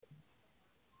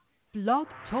Blog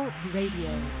Talk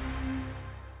Radio.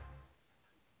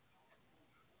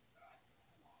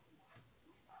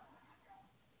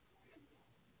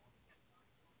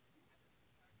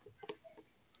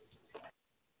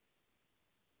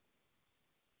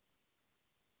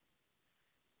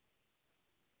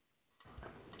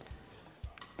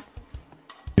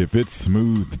 If it's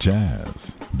smooth jazz,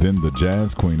 then the Jazz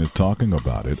Queen is talking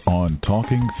about it on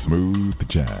Talking Smooth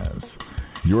Jazz,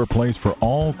 your place for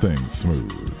all things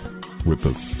smooth, with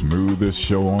the smoothest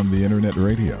show on the internet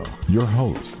radio. Your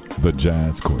host, the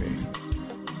Jazz Queen.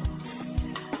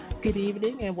 Good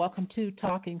evening and welcome to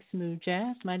Talking Smooth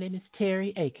Jazz. My name is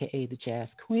Terry, aka the Jazz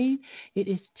Queen. It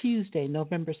is Tuesday,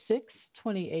 November 6th,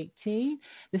 2018.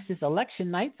 This is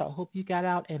election night, so I hope you got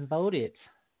out and voted.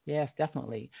 Yes,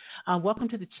 definitely. Welcome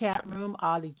to the chat room,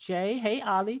 Ollie J. Hey,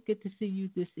 Ollie, good to see you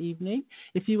this evening.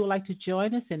 If you would like to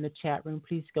join us in the chat room,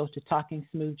 please go to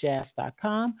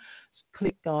talkingsmoothjazz.com.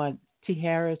 Click on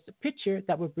Tahirah's picture.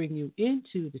 That will bring you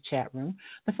into the chat room.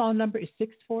 The phone number is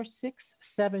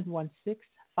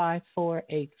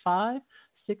 646-716-5485.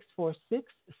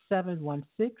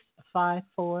 646-716-5485.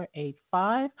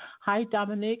 Hi,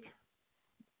 Dominic.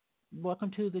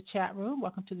 Welcome to the chat room.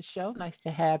 Welcome to the show. Nice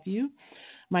to have you.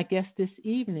 My guest this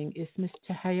evening is Miss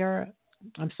Tahirah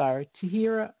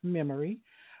Memory.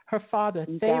 Her father,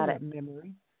 Tahirah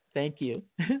Memory. Thank you.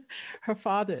 Her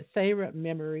father, Tahirah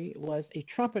Memory, was a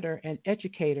trumpeter and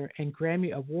educator and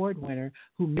Grammy Award winner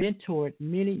who mentored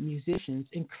many musicians,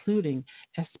 including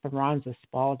Esperanza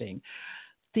Spalding.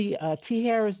 The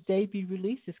Tahirah's debut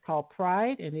release is called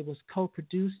Pride, and it was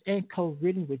co-produced and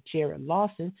co-written with Jared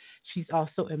Lawson. She's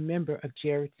also a member of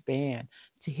Jared's band.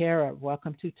 Tahirah,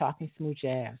 welcome to Talking Smooth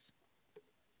Jazz.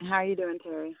 How are you doing,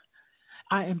 Terry?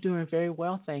 I am doing very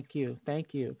well, thank you.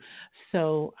 Thank you.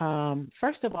 So,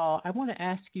 first of all, I want to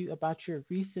ask you about your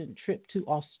recent trip to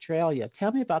Australia.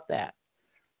 Tell me about that.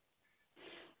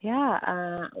 Yeah,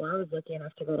 well, I was lucky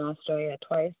enough to go to Australia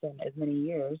twice in as many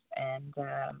years, and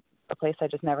a place I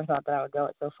just never thought that I would go.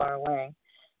 It's so far away.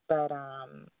 But,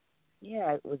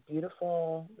 yeah, it was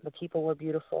beautiful. The people were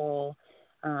beautiful.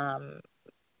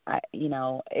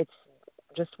 It's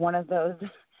just one of those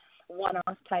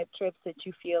one-off type trips that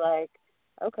you feel like,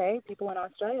 okay, people in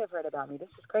Australia have heard about me. This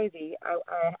is crazy. I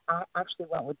actually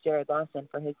went with Jared Lawson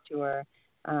for his tour,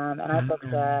 and I booked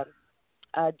a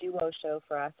duo show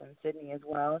for us in Sydney as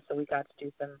well. So we got to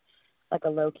do some, like a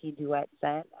low-key duet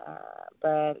set.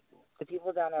 But the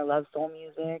people down there love soul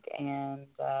music, and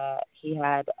he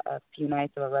had a few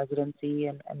nights of a residency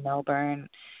in Melbourne,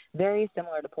 very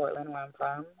similar to Portland, where I'm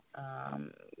from.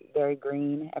 Very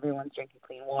green. Everyone's drinking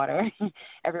clean water.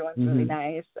 Everyone's really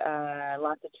nice.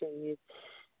 Lots of trees.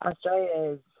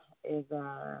 Australia is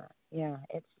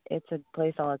it's a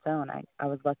place all its own. I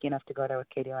was lucky enough to go there with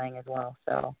Katie Lang as well.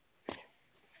 So,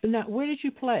 now, where did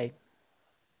you play?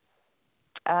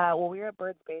 Well, we were at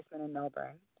Bird's Basement in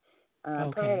Melbourne.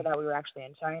 Prior to that, we were actually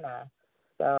in China.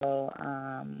 So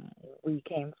we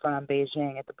came from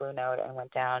Beijing at the Blue Note and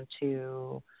went down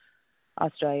to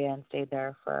Australia and stayed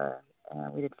there for,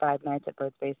 we did 5 nights at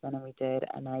Bird's Basement, and we did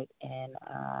a night in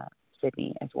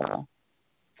Sydney as well.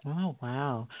 Oh,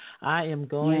 wow. I am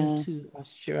going to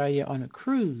Australia on a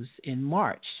cruise in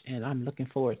March, and I'm looking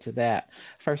forward to that.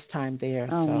 First time there.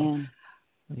 Oh, so, man.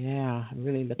 Yeah, I'm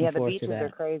really looking forward to that. Yeah, the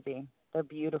beaches are crazy. They're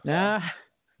beautiful.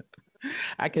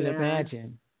 I can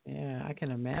imagine. Yeah, I can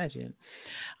imagine.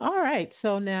 All right.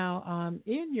 So now,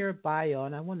 in your bio,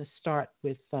 and I want to start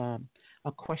with a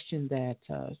question that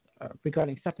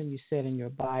regarding something you said in your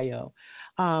bio.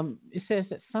 It says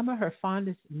that some of her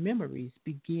fondest memories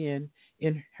begin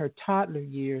in her toddler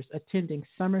years, attending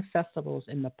summer festivals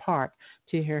in the park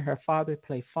to hear her father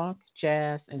play funk,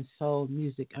 jazz, and soul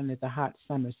music under the hot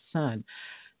summer sun.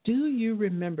 Do you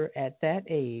remember at that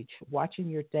age watching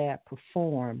your dad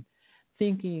perform,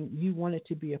 thinking you wanted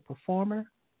to be a performer?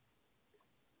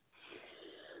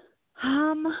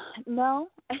 No.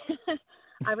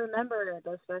 I remember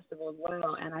those festivals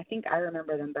well, and I think I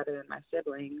remember them better than my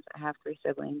siblings. I have 3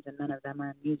 siblings, and none of them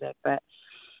are in music, but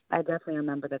I definitely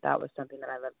remember that was something that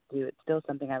I loved to do. It's still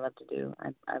something I love to do.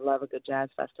 I love a good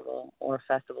jazz festival or a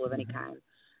festival of any kind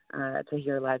to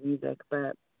hear live music,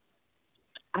 but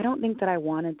I don't think that I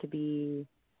wanted to be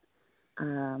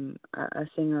a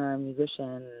singer or a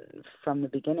musician from the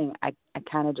beginning. I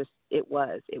kind of just, it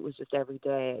was just every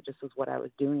day. It just was what I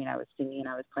was doing. I was singing,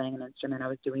 I was playing an instrument, I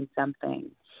was doing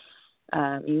something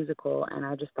musical, and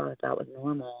I just thought that was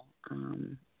normal.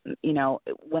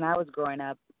 When I was growing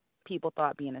up, people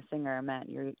thought being a singer meant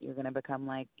you're going to become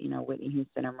like, Whitney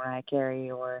Houston or Mariah Carey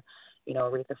or,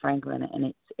 Aretha Franklin,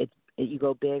 and it's you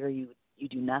go big or you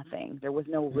do nothing. There was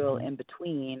no real in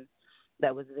between.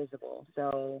 that was visible.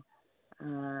 So,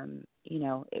 you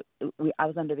know, I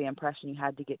was under the impression you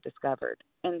had to get discovered.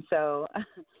 And so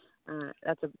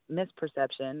that's a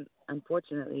misperception.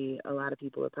 Unfortunately, a lot of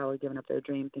people have probably given up their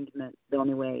dream thinking that the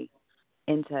only way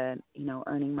into, you know,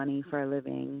 earning money for a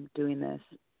living, doing this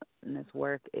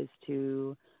work is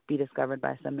to be discovered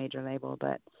by some major label.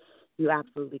 But you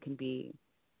absolutely can be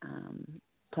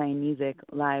playing music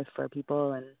live for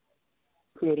people and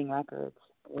creating records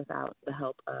without the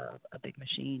help of a big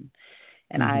machine.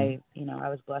 And I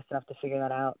was blessed enough to figure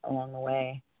that out along the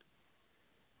way.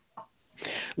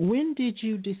 When did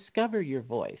you discover your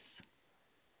voice?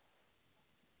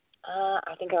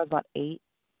 I think I was about 8.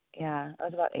 Yeah, I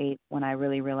was about 8 when I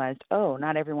really realized, oh,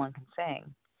 not everyone can sing.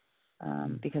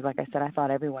 Because like I said, I thought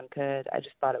everyone could. I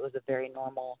just thought it was a very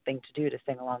normal thing to do, to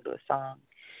sing along to a song.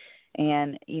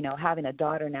 And, you know, having a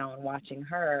daughter now and watching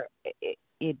her,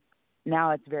 it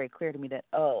now it's very clear to me that,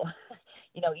 oh,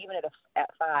 you know, even at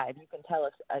 5, you can tell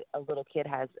if a little kid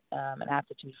has an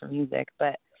aptitude for music.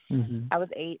 But I was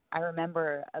 8. I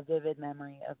remember a vivid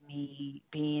memory of me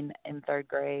being in 3rd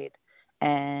grade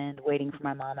and waiting for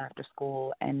my mom after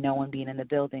school and no one being in the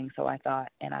building. So I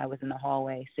thought, and I was in the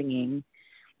hallway singing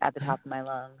at the top of my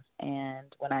lungs. And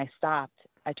when I stopped,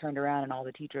 I turned around and all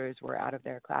the teachers were out of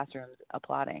their classrooms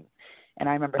applauding. And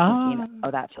I remember thinking, oh,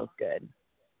 that feels good.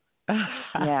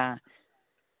 Yeah.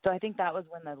 So I think that was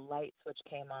when the light switch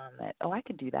came on that, oh, I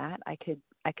could do that. I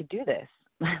could do this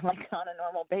like on a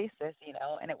normal basis, you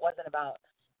know, and it wasn't about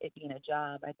it being a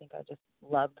job. I think I just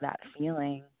loved that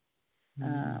feeling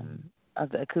of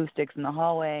the acoustics in the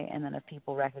hallway and then of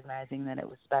people recognizing that it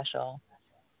was special.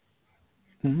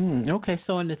 Okay,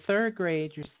 so in the 3rd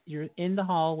grade, you're in the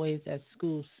hallways at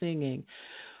school singing.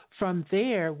 From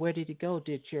there, where did it go?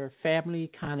 Did your family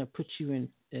kind of put you in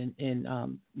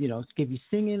you know, give you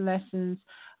singing lessons?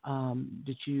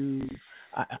 Did you?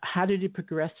 How did it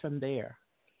progress from there?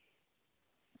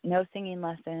 No singing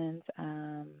lessons.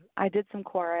 I did some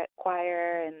choir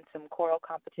and some choral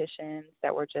competitions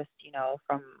that were just, you know,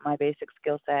 from my basic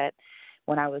skill set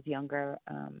when I was younger.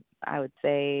 I would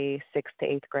say 6th to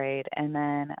 8th grade, and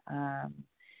then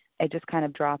it just kind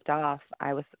of dropped off.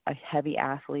 I was a heavy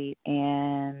athlete,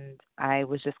 and I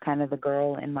was just kind of the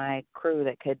girl in my crew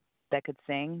that could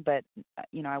sing, but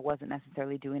you know, I wasn't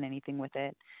necessarily doing anything with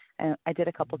it. And I did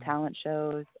a couple talent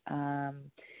shows,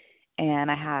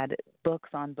 and I had books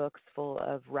on books full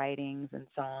of writings and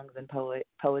songs and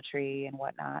poetry and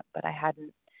whatnot, but I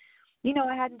hadn't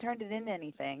turned it into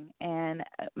anything. And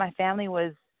my family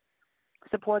was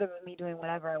supportive of me doing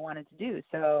whatever I wanted to do.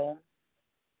 So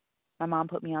my mom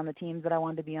put me on the teams that I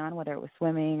wanted to be on, whether it was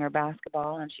swimming or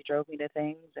basketball, and she drove me to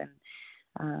things.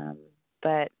 And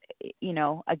but, you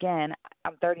know, again,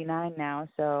 I'm 39 now,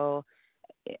 so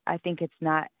I think it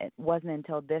wasn't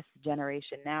until this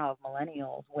generation now of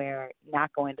millennials where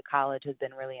not going to college has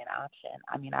been really an option.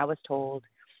 I mean, I was told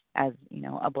as, you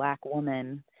know, a Black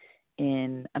woman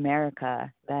in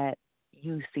America that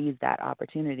you seize that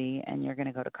opportunity and you're going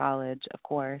to go to college, of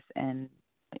course, and,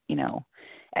 you know,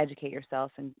 educate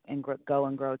yourself and go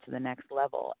and grow to the next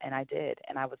level. And I did,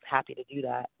 and I was happy to do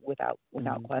that without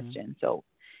question. So,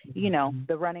 you know,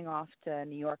 the running off to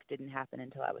New York didn't happen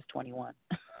until I was 21.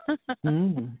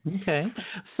 Okay.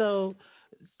 So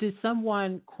did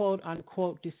someone, quote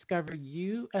unquote, discover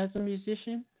you as a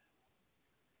musician?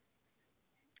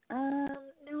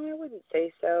 No, I wouldn't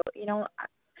say so. You know,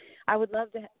 I would love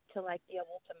to like be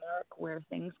able to mark where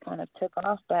things kind of took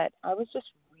off, but I was just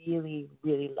really,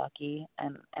 really lucky.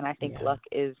 And I think luck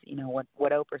is, you know,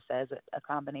 what Oprah says, a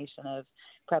combination of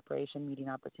preparation, meeting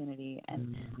opportunity.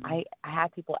 And I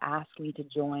had people ask me to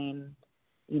join,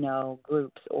 you know,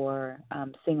 groups or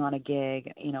sing on a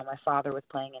gig. You know, my father was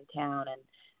playing in town, and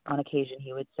on occasion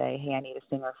he would say, hey, I need a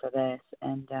singer for this.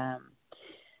 And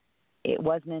it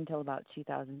wasn't until about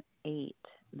 2008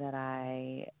 that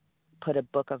I put a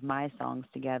book of my songs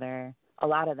together. A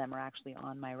lot of them are actually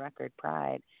on my record,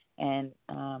 Pride, and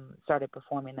started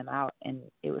performing them out. And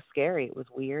it was scary. It was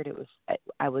weird.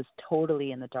 I was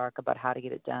totally in the dark about how to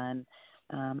get it done.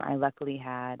 I luckily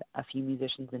had a few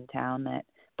musicians in town that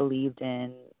believed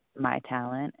in my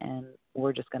talent and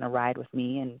were just going to ride with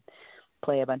me and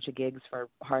play a bunch of gigs for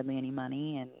hardly any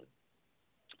money.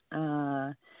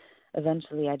 And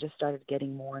eventually I just started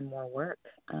getting more and more work.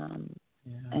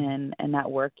 And that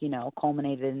work, you know,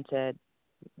 culminated into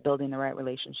building the right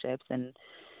relationships and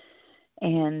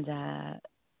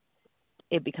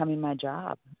it becoming my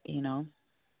job, you know.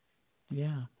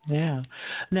 Yeah.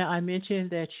 Now, I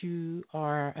mentioned that you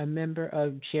are a member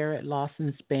of Jared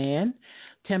Lawson's band.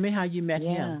 Tell me how you met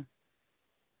him.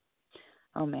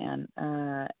 Oh, man.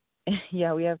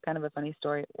 yeah, we have kind of a funny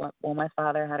story. Well, my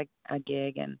father had a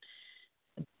gig, and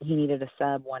he needed a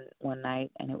sub one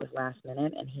night, and it was last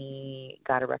minute, and he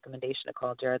got a recommendation to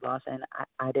call Jared Lawson.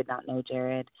 I did not know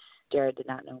Jared. Jared did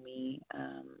not know me.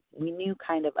 We knew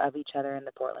kind of each other in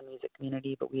the Portland music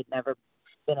community, but we had never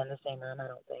been in the same room, I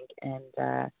don't think.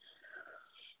 And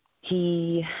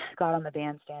he got on the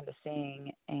bandstand to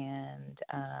sing, and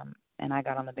I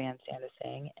got on the bandstand to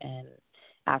sing. And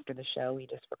after the show, we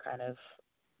just were kind of,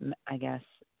 I guess,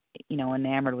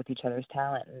 enamored with each other's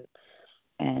talent,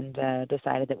 and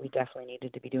decided that we definitely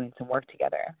needed to be doing some work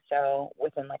together. So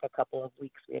within like a couple of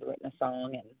weeks, we had written a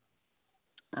song,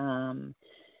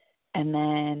 and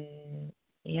then,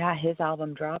 yeah, his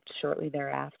album dropped shortly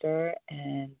thereafter,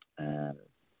 and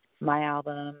my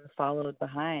album followed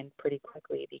behind pretty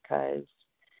quickly because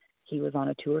he was on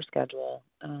a tour schedule.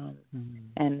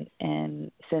 And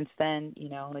since then,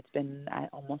 it's been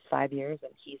almost 5 years,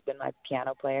 and he's been my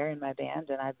piano player in my band,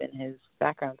 and I've been his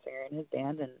background singer in his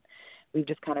band, and we've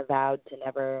just kind of vowed to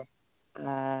never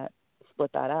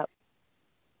split that up,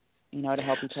 to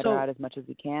help each other out as much as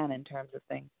we can in terms of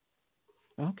things.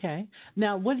 Okay.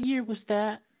 Now, what year was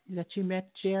that you met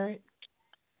Jared?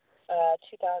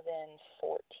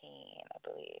 2014, I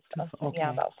believe. Okay.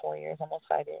 Yeah, about 4 years, almost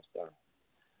 5 years. So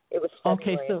it was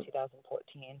February of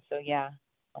 2014. So yeah,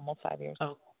 almost 5 years.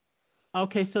 Oh.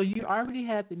 Okay, so you already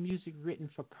had the music written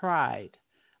for Pride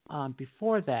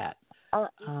before that. A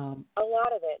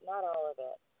lot of it, not all of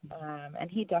it. And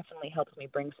he definitely helped me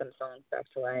bring some songs back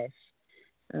to life.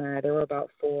 There were about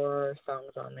 4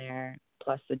 songs on there,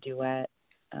 plus the duet.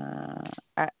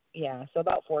 So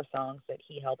about 4 songs that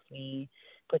he helped me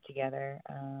put together.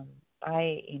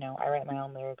 I write my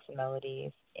own lyrics and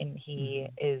melodies, and he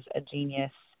is a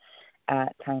genius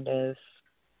at kind of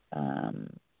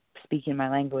speaking my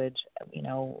language,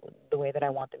 the way that I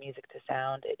want the music to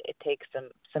sound. It takes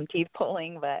some teeth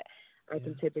pulling, but I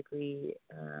can typically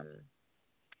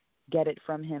get it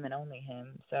from him and only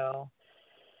him. So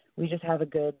we just have a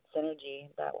good synergy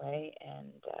that way,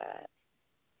 and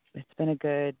it's been a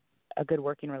good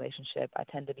working relationship. I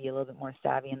tend to be a little bit more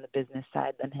savvy in the business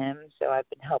side than him, so I've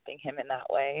been helping him in that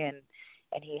way,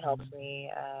 and he helps me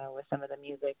with some of the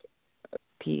music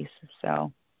piece.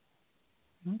 So.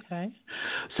 Okay.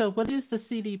 So what is the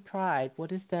CD Pride?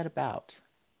 What is that about?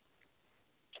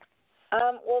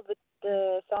 Well,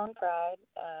 the song Pride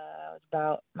was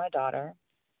about my daughter,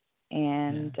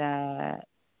 and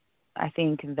I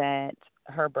think that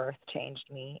her birth changed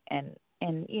me, and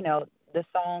the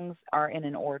songs are in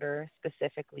an order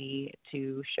specifically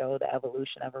to show the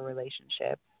evolution of a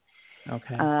relationship.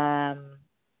 Okay.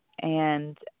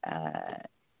 And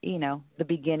the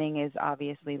beginning is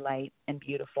obviously light and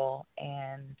beautiful,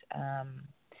 and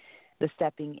the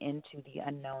stepping into the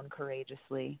unknown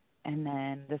courageously. And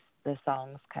then the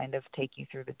songs kind of take you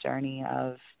through the journey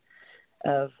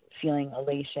of feeling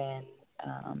elation,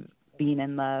 being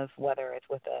in love, whether it's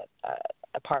with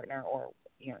a partner or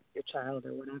your child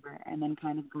or whatever, and then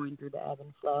kind of going through the ebb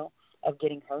and flow of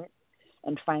getting hurt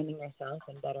and finding yourself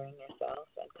and bettering yourself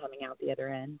and coming out the other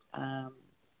end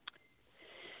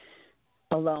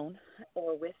alone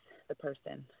or with the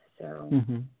person. So.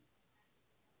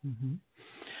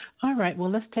 All right. Well,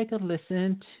 let's take a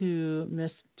listen to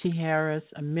Miss Tahirah's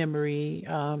memory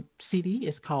CD.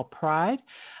 It's called Pride.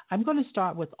 I'm going to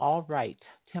start with All Right.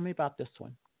 Tell me about this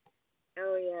one.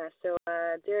 Oh, yeah. So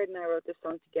Jared and I wrote this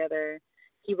song together.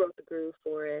 He wrote the groove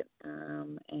for it,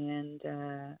 and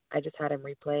I just had him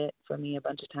replay it for me a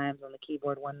bunch of times on the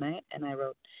keyboard one night, and I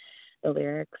wrote the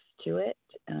lyrics to it.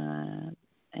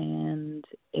 And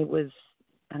it was,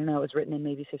 I don't know, it was written in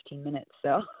maybe 15 minutes.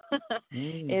 So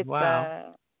it's,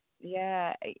 wow.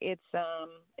 It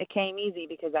came easy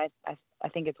because I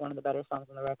think it's one of the better songs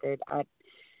on the record.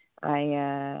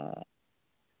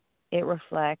 It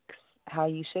reflects how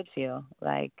you should feel,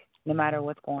 like no matter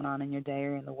what's going on in your day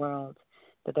or in the world,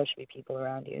 that there should be people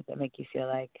around you that make you feel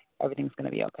like everything's going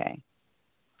to be okay.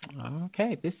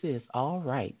 Okay, this is All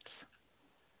Right.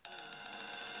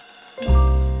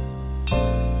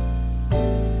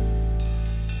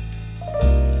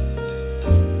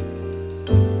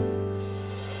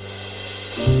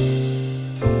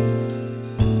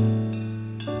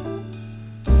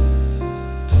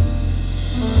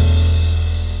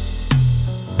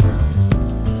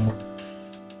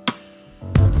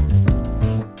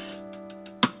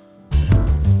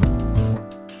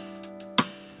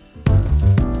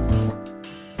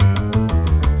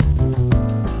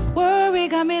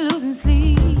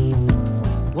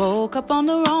 Up on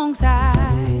the wrong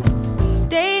side,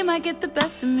 they might get the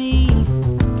best of me.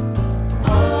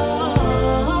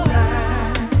 Alright.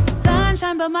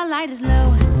 Sunshine, but my light is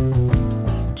low.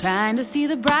 trying to see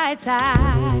the bright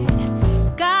side.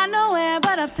 Got nowhere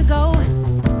but up to go.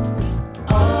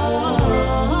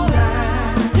 Alright.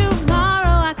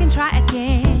 Tomorrow I can try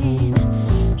again.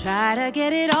 Try to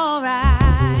get it all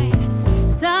right.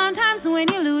 Sometimes when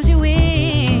you lose, you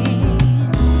win.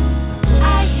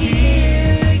 I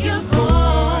hear your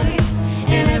voice,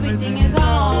 and everything is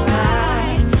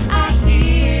alright. I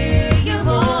hear your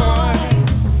voice,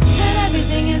 and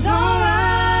everything is alright.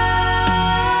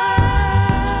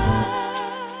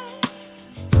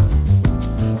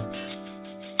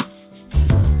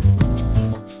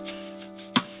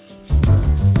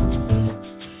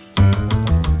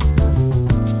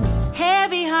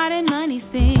 Heavy heart and money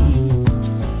things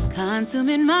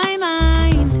consuming my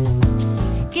mind.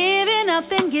 Giving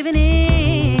up and giving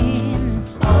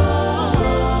in.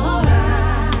 Alright.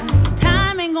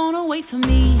 Time ain't gonna wait for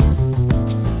me.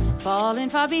 Falling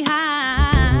far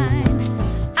behind.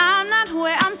 I'm not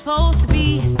where I'm supposed to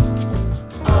be.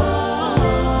 Alright.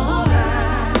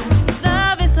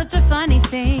 Love is such a funny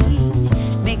thing.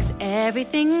 Makes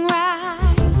everything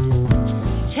right.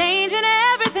 Changing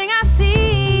everything I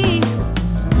see.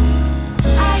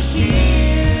 I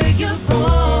hear your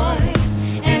voice,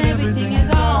 and everything is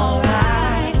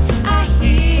alright. I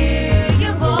hear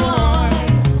your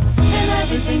voice, and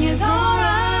everything is alright.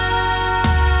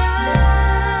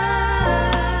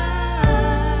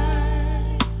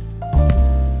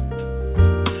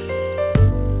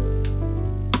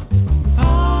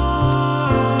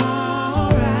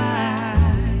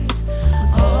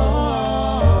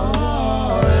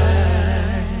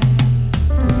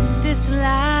 This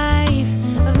life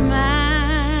of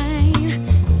mine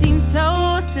seems so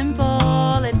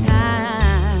simple at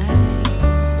times.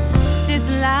 This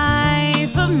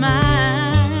life of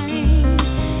mine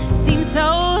seems so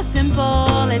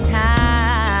simple at times.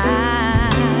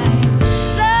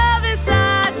 Love is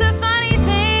such a funny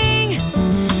thing,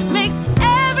 makes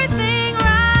everything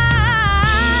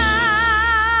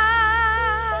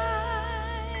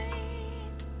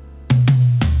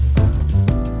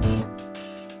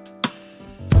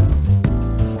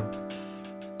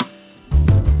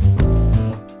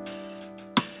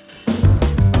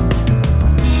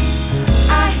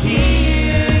I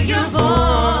hear your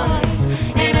voice,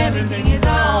 and everything is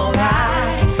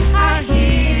alright. I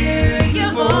hear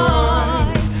your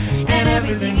voice, and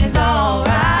everything is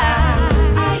alright.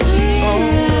 I hear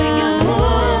your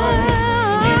voice,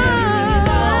 and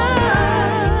everything is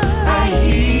alright. I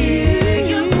hear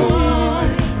your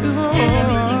voice, and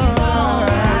everything is alright.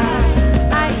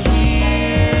 I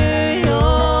hear your voice,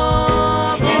 and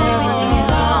everything is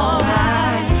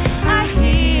alright. I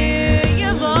hear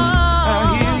your voice,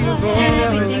 and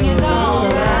everything is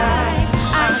alright.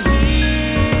 I hear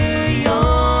your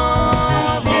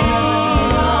voice,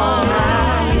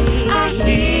 I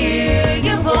hear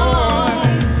your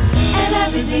voice, and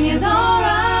everything is alright.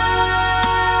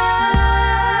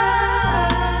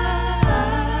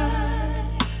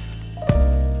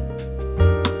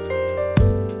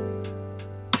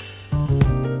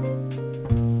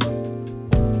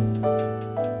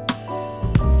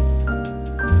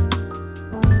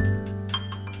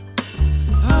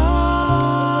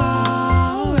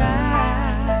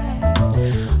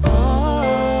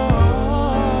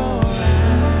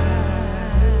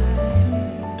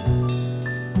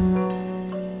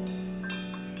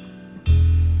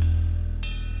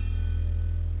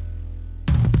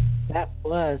 That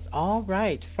was All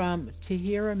Right from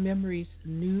Tahirah Memory's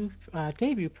new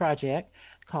debut project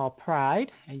called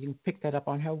Pride, and you can pick that up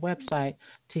on her website,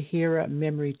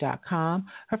 tahirahmemory.com.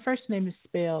 Her first name is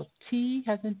spelled T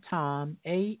as in Tom,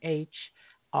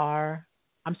 A-H-R,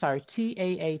 I'm sorry,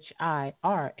 Tahirah,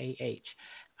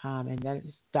 and that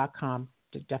is .com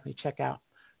to definitely check out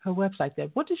her website there.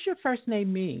 What does your first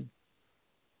name mean?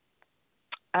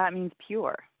 It means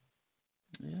pure.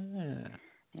 Yeah.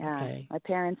 Yeah. Okay. My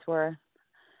parents were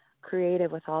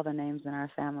creative with all the names in our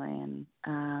family, and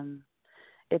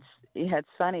it's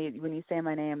funny when you say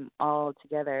my name all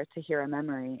together, Tahirah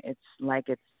Memory. It's like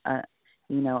it's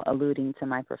alluding to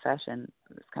my profession.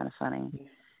 It's kind of funny.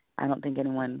 I don't think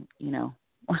anyone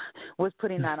was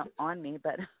putting that on me,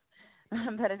 but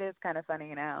it is kind of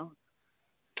funny now.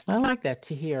 I like that,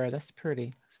 Tahirah. That's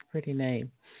pretty. It's a pretty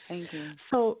name. Thank you.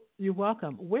 So you're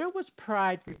welcome. Where was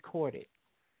Pride recorded?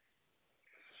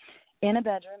 In a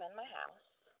bedroom in my house.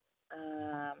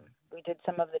 We did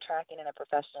some of the tracking in a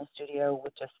professional studio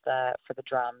with just for the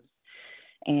drums,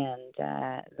 and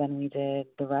then we did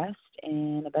the rest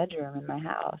in a bedroom in my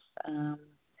house.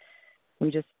 We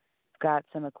just got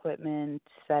some equipment,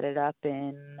 set it up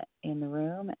in the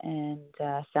room, and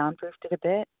soundproofed it a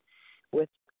bit with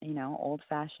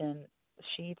old-fashioned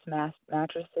sheets,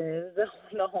 mattresses,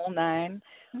 the whole nine,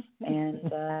 and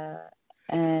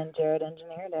Jared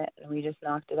engineered it, and we just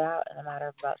knocked it out in a matter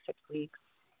of about 6 weeks.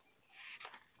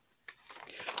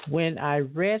 When I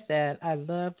read that, I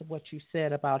loved what you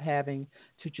said about having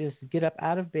to just get up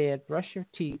out of bed, brush your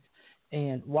teeth,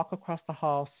 and walk across the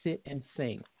hall, sit and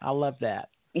sing. I love that.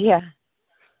 Yeah.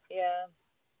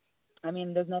 I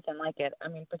mean, there's nothing like it. I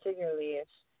mean, particularly if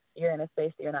you're in a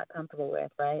space that you're not comfortable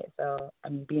with, right? So, I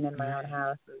mean, being in my own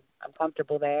house, I'm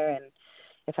comfortable there, and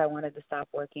if I wanted to stop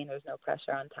working, there's no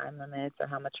pressure on time limits or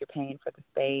how much you're paying for the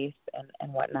space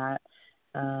and whatnot.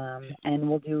 And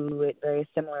we'll do it very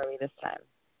similarly this time.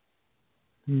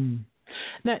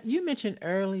 Now, you mentioned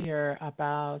earlier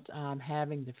about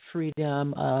having the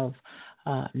freedom of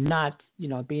not,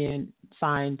 being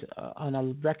signed on a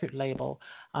record label.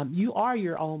 You are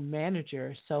your own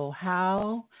manager, so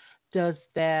how does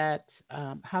that?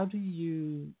 How do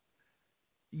you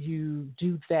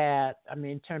do that? I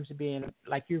mean, in terms of being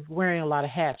like you're wearing a lot of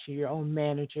hats. You're your own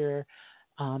manager,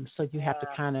 so you have to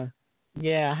kind of,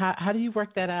 How do you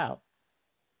work that out?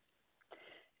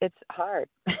 It's hard.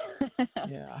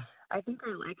 Yeah. I think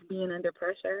I like being under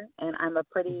pressure, and I'm a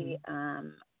pretty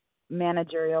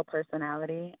managerial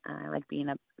personality. I like being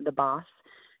the boss.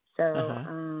 So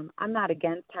I'm not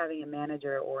against having a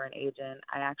manager or an agent.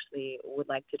 I actually would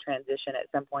like to transition at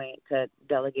some point to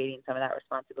delegating some of that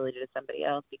responsibility to somebody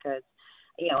else because,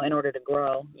 in order to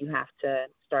grow, you have to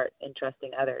start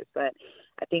entrusting others. But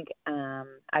I think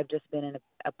I've just been in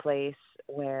a place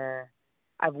where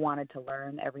I've wanted to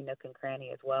learn every nook and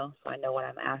cranny as well, so I know what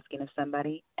I'm asking of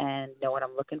somebody and know what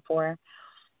I'm looking for.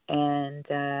 And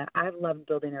I've loved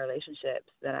building the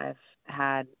relationships that I've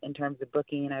had in terms of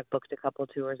booking. I've booked a couple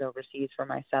tours overseas for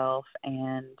myself,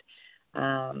 and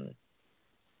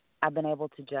I've been able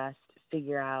to just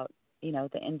figure out,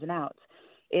 the ins and outs.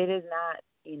 It is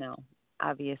not,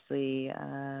 obviously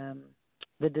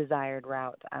the desired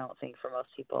route, I don't think, for most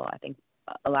people. I think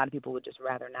a lot of people would just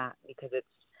rather not because it's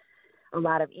a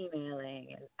lot of emailing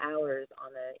and hours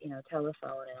on the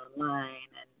telephone and online,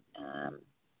 and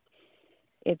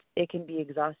it can be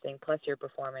exhausting. Plus you're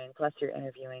performing, plus you're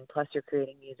interviewing, plus you're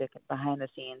creating music behind the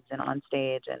scenes and on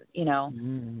stage, and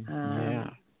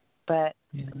But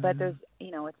there's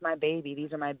it's my baby.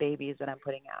 These are my babies that I'm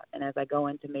putting out, and as I go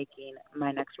into making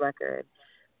my next record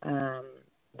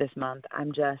this month,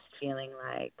 I'm just feeling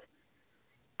like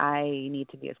I need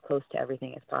to be as close to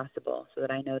everything as possible so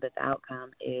that I know that the outcome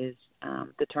is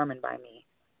determined by me.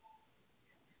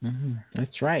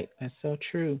 That's right. That's so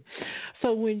true.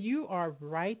 So when you are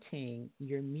writing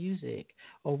your music,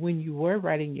 or when you were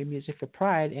writing your music for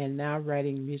Pride and now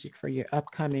writing music for your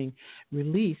upcoming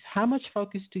release, how much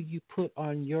focus do you put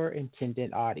on your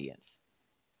intended audience?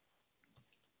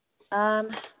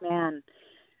 Man,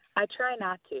 I try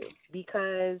not to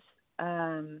because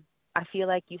I feel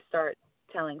like you start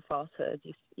telling falsehoods.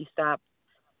 You stop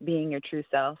being your true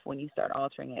self when you start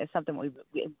altering it. It's something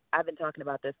I've been talking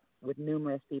about this with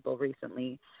numerous people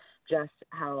recently, just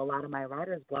how a lot of my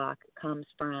writer's block comes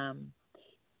from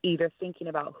either thinking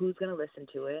about who's going to listen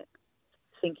to it,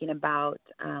 thinking about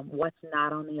what's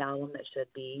not on the album that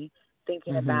should be,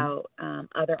 thinking about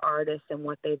other artists and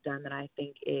what they've done that I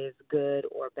think is good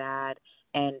or bad,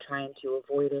 and trying to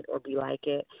avoid it or be like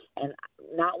it, and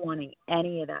not wanting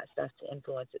any of that stuff to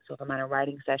influence it. So if I'm on a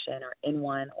writing session or in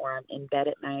one, or I'm in bed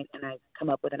at night and I come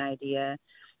up with an idea,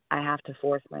 I have to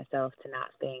force myself to not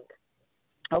think,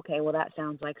 okay, well, that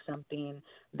sounds like something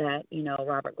that,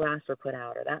 Robert Glasper put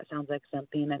out, or that sounds like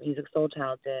something that Music Soul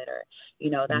Child did, or,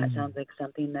 that sounds like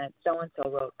something that so-and-so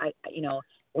wrote.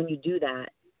 When you do that,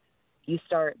 you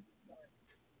start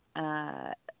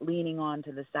leaning on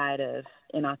to the side of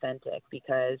inauthentic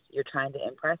because you're trying to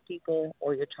impress people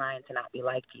or you're trying to not be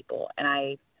like people. And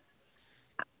I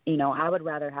would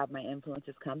rather have my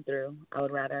influences come through. I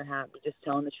would rather be just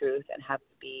telling the truth and have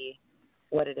it be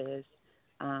what it is.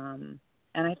 And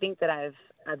I think that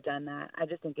I've done that. I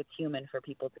just think it's human for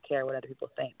people to care what other people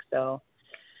think. So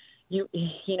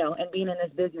and being in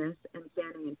this business and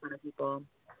standing in front of people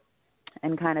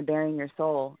and kind of bearing your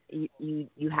soul,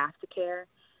 you have to care.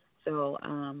 So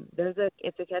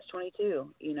it's a catch-22,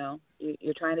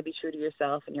 You're trying to be true to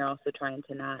yourself, and you're also trying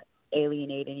to not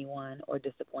alienate anyone or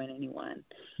disappoint anyone.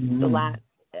 So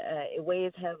it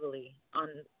weighs heavily on,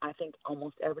 I think,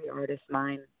 almost every artist's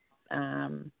mind,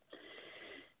 and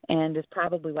it's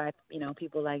probably why,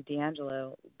 people like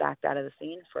D'Angelo backed out of the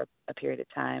scene for a period of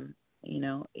time,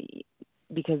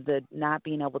 because the not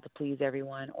being able to please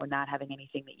everyone or not having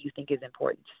anything that you think is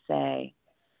important to say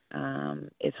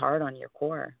is hard on your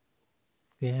core.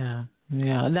 Yeah.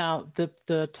 Now,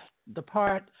 the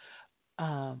part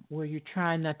where you're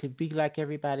trying not to be like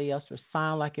everybody else or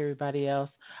sound like everybody else.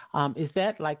 Is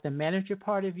that like the manager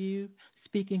part of you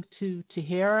speaking to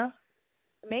Tahirah?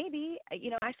 Maybe.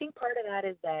 I think part of that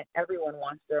is that everyone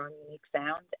wants their own unique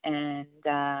sound, and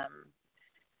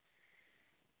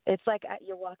it's like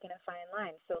you're walking a fine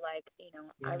line. So, like,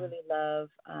 I really love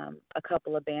a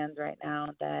couple of bands right now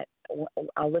that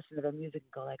I'll listen to their music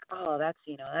and go like, oh, that's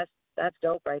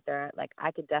dope right there. Like,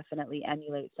 I could definitely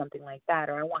emulate something like that,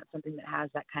 or I want something that has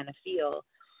that kind of feel.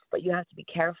 But you have to be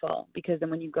careful, because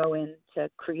then when you go in to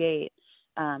create,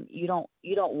 you don't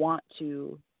want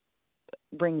to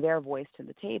bring their voice to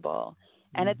the table.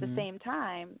 And at the same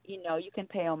time, you can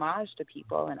pay homage to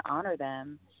people and honor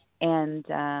them, and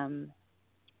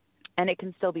it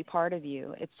can still be part of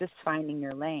you. It's just finding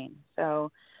your lane.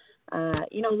 So,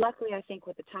 luckily, I think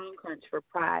with the time crunch for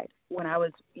Pride, when I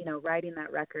was, writing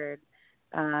that record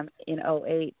in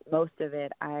 2008, most of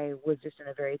it, I was just in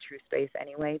a very true space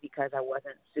anyway, because I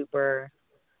wasn't super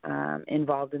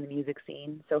involved in the music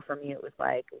scene. So for me, it was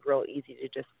like real easy to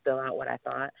just spill out what I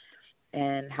thought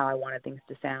and how I wanted things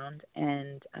to sound.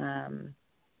 And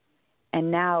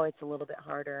now it's a little bit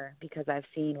harder, because I've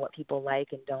seen what people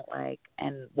like and don't like,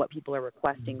 and what people are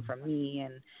requesting from me,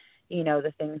 and,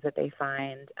 the things that they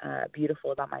find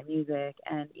beautiful about my music.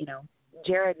 And,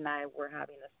 Jared and I were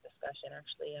having this discussion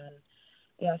actually on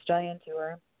the Australian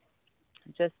tour.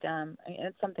 Just,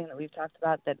 it's something that we've talked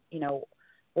about, that,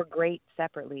 we're great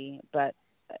separately, but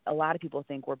a lot of people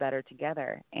think we're better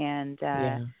together. And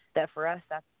that for us,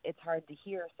 it's hard to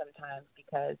hear sometimes,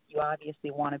 because you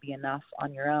obviously want to be enough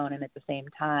on your own. And at the same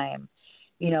time,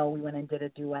 we went and did a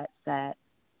duet set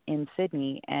in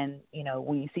Sydney, and,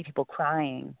 when you see people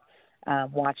crying,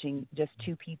 watching just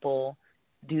two people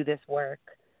do this work,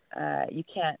 you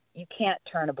can't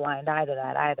turn a blind eye to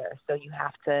that either. So you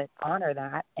have to honor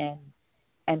that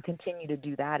and continue to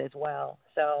do that as well.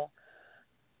 So,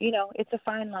 it's a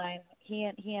fine line. He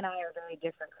and I are very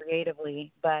different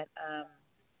creatively, but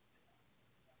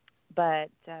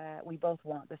we both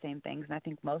want the same things, and I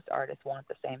think most artists want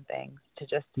the same things, to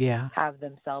just have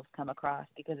themselves come across,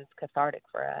 because it's cathartic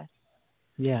for us.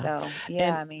 Yeah. So,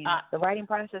 and, the writing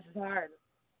process is hard.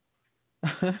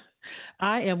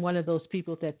 I am one of those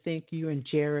people that think you and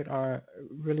Jared are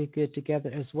really good together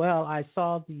as well. I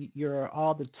saw your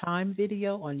All the Time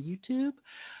video on YouTube.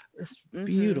 It's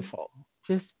beautiful.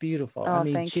 Just beautiful. Oh,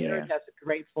 Jared has a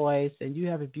great voice, and you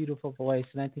have a beautiful voice,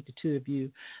 and I think the two of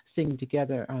you singing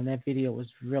together on that video was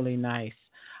really nice.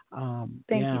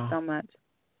 Thank you so much.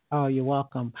 Oh, you're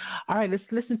welcome. All right, let's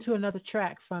listen to another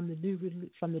track from the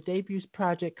debut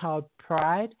project called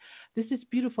Pride. This is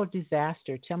Beautiful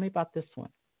Disaster. Tell me about this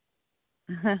one.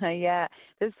 Yeah,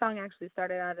 this song actually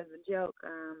started out as a joke.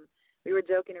 We were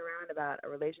joking around about a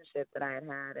relationship that I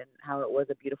had and how it was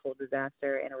a beautiful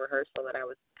disaster in a rehearsal that I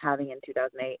was having in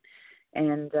 2008.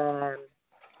 And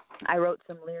I wrote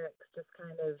some lyrics just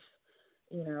kind of,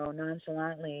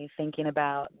 nonchalantly, thinking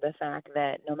about the fact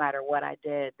that no matter what I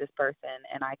did, this person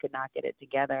and I could not get it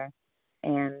together.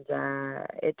 And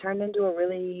it turned into a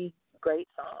really great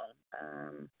song.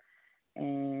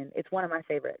 And it's one of my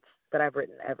favorites that I've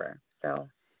written ever. So.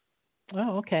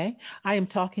 Oh, okay. I am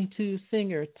talking to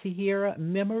singer Tahirah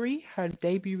Memory. Her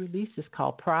debut release is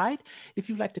called Pride. If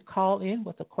you'd like to call in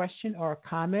with a question or a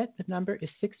comment, the number is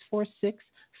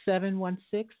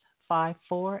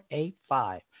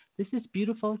 646-716-5485. This is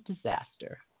Beautiful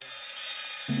Disaster.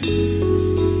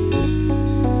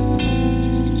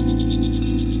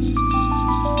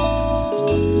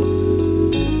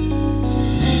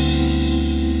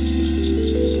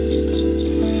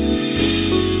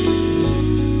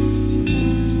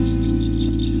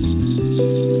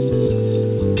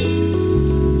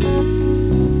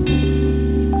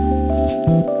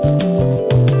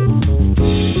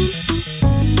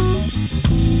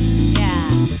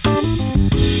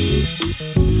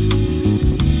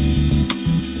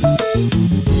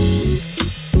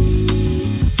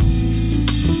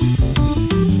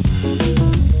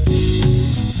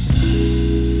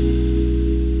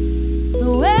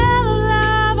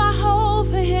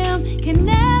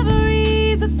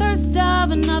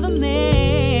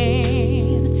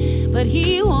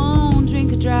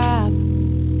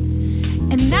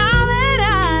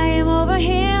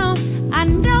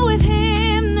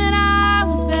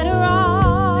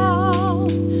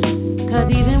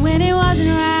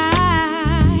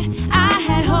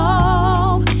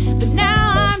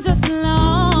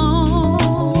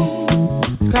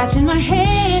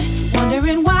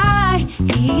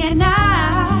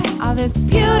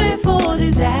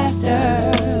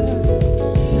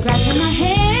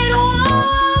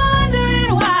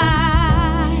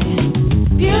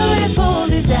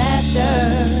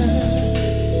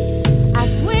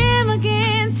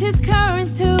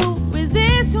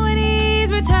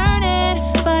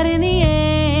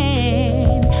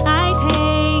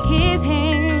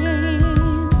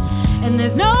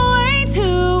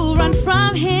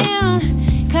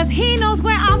 he knows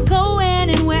where I'm going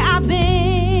and where I've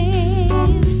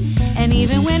been. And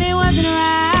even when it wasn't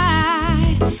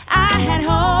right, I had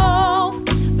hope.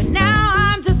 But now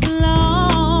I'm just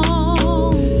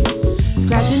alone,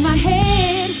 scratching my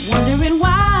head, wondering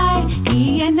why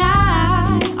he and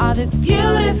I are this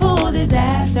beautiful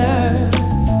disaster.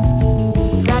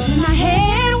 Scratching my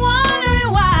head,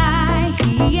 wondering why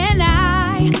he and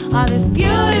I are this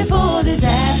beautiful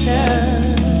disaster.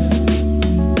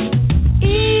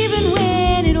 Even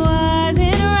when it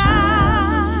wasn't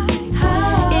right,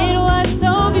 it was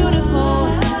so beautiful,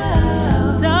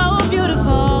 so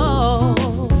beautiful.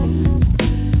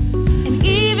 And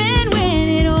even when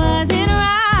it wasn't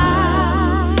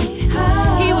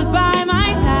right, he was by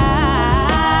my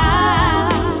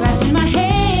side, scratching my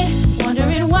head,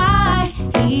 wondering why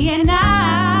he and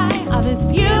I are this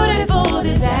beautiful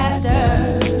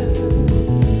disaster.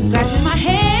 Scratching my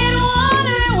head,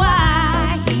 wondering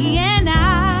why he and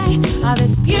I are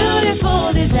this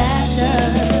beautiful disaster.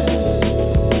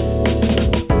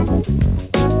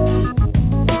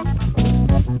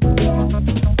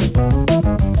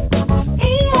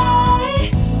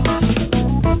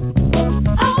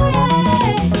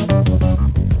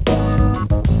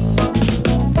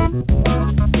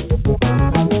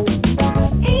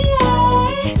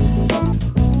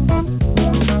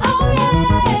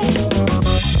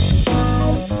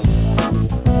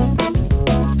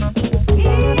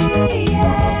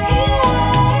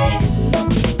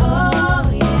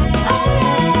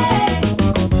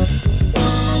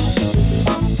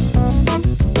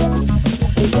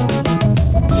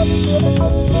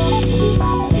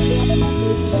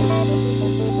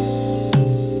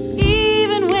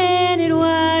 Even when it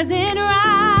wasn't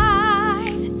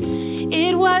right,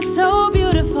 it was so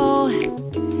beautiful,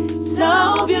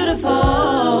 so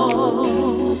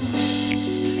beautiful.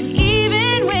 And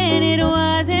even when it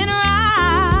wasn't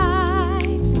right,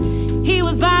 he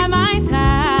was by my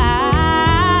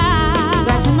side,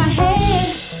 scratching my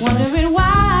head, wondering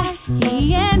why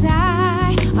he and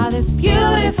I are this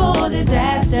beautiful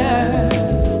disaster.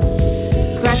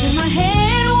 Scratching my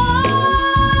head,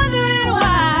 wondering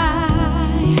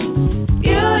why,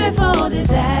 beautiful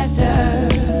disaster.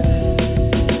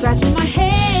 Scratching my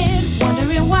head,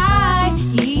 wondering why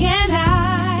he and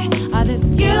I are this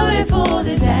beautiful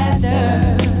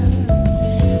disaster.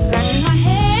 Scratching my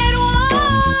head,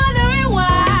 wondering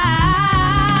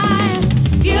why,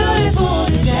 beautiful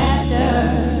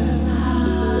disaster.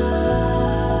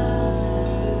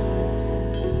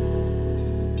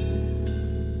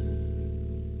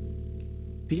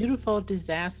 Beautiful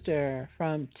Disaster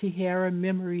from Tahirah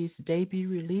Memories' debut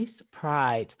release,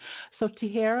 Pride. So,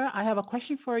 Tahirah, I have a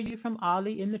question for you from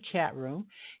Ali in the chat room.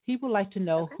 He would like to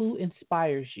know who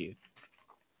inspires you.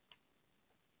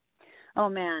 Oh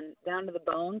man, down to the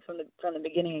bones from the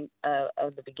beginning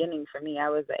of the beginning for me. I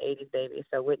was an '80s baby,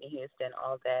 so Whitney Houston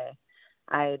all day.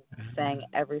 I sang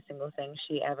every single thing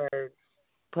she ever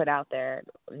put out there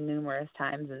numerous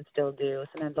times and still do.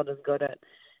 Sometimes I'll just go to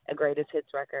a greatest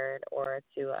hits record or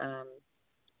to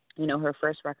her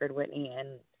first record, Whitney,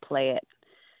 and play it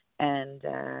and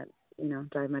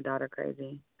drive my daughter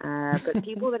crazy. But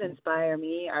people that inspire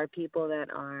me are people that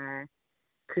are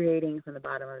creating from the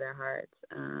bottom of their hearts.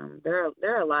 There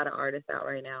are a lot of artists out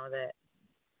right now that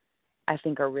I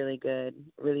think are really good,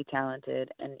 really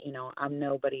talented, and I'm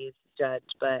nobody's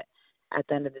judge, but at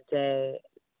the end of the day,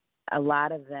 a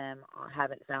lot of them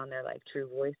haven't found their true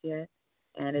voice yet.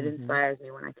 And it inspires me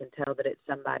when I can tell that it's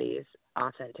somebody's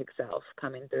authentic self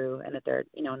coming through, and that they're,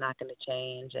 not going to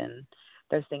change, and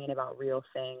they're singing about real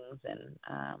things. And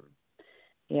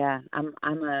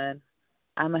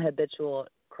I'm a habitual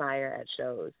crier at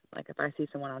shows. Like if I see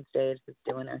someone on stage that's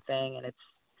doing their thing and it's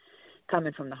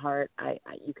coming from the heart,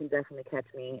 you can definitely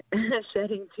catch me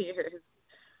shedding tears.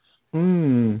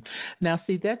 Now,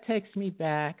 see, that takes me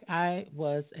back. I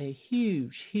was a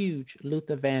huge, huge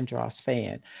Luther Vandross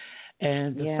fan.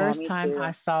 And the first time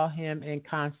I saw him in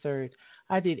concert,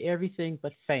 I did everything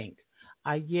but faint.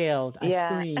 I yelled,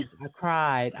 I screamed, I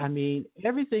cried. I mean,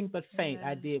 everything but faint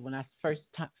I did when I first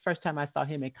time I saw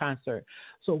him in concert.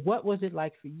 So what was it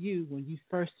like for you when you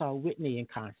first saw Whitney in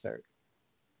concert?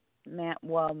 Man,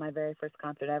 well, my very first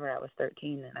concert ever, I was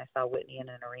 13, and I saw Whitney in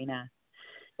an arena.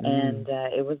 And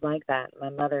it was like that. My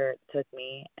mother took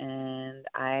me, and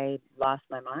I lost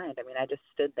my mind. I mean, I just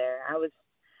stood there.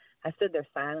 I stood there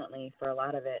silently for a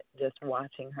lot of it, just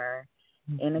watching her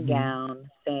in a gown,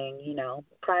 sing,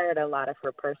 prior to a lot of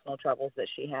her personal troubles that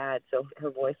she had. So her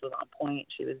voice was on point.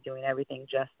 She was doing everything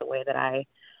just the way that I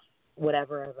would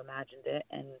ever have imagined it.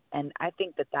 And I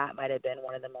think that might have been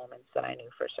one of the moments that I knew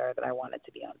for sure that I wanted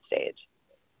to be on stage.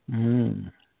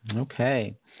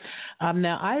 Okay.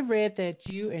 Now, I read that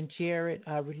you and Jared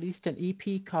released an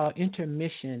EP called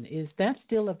Intermission. Is that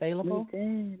still We available?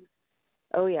 did.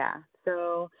 Oh yeah.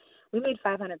 So we made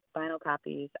 500 vinyl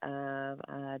copies of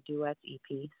Duets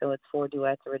EP. So it's 4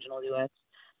 duets, original duets,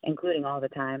 including All the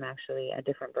Time, actually, a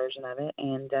different version of it.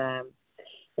 And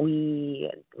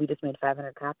we just made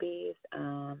 500 copies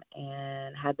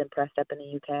and had them pressed up in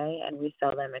the UK, and we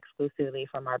sell them exclusively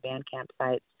from our Bandcamp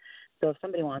sites. So if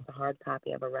somebody wants a hard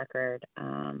copy of a record,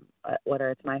 whether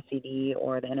it's my CD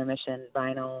or the Intermission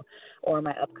vinyl or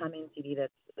my upcoming CD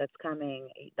that's coming,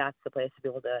 that's the place to be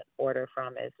able to order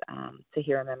from is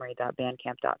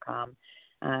tahirahmemory.bandcamp.com.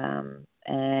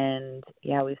 And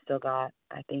yeah, we've still got,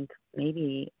 I think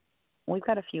maybe we've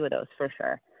got a few of those for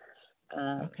sure.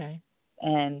 Okay.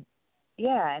 And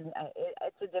yeah, and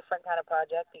it's a different kind of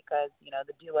project because, you know,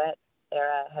 the duet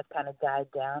era has kind of died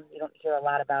down. You don't hear a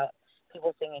lot about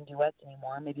people singing duets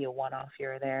anymore, maybe a one-off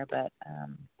here or there. But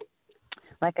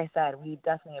like I said, we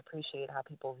definitely appreciate how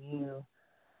people view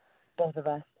both of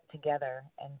us together.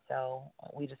 And so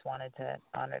we just wanted to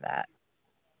honor that.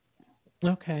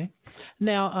 Okay.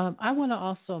 Now, I want to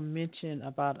also mention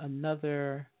about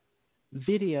another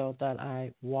video that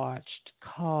I watched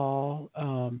called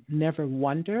Never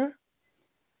Wonder.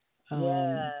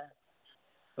 Yeah.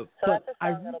 So that's a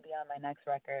song that'll be on my next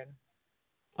record.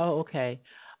 Oh, okay.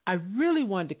 I really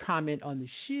wanted to comment on the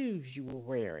shoes you were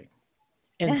wearing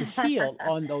and the heel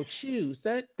on those shoes.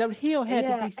 That heel had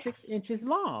to be 6 inches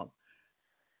long.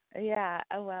 Yeah.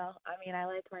 Oh, well, I mean, I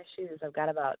like my shoes. I've got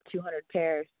about 200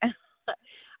 pairs. I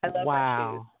love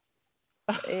my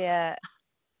shoes. Yeah.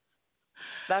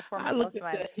 That's where most of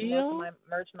my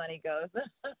merch money goes.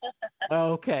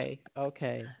 Okay.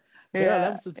 Yeah,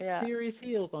 that was some serious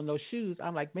heels on those shoes.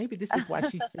 I'm like, maybe this is why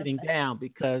she's sitting down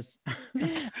because.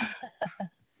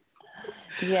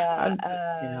 Yeah.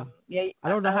 I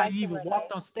don't know how you even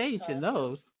walked on stage in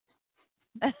those.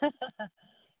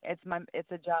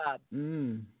 It's a job.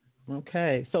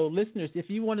 Okay. So listeners, if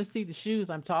you want to see the shoes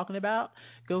I'm talking about,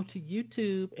 go to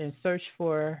YouTube and search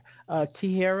for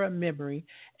Tahirah Memory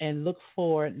and look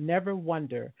for Never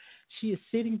Wonder. She is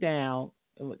sitting down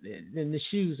and the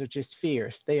shoes are just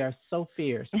fierce. They are so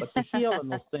fierce, but the heel on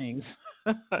those things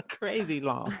are crazy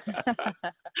long.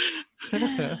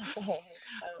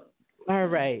 All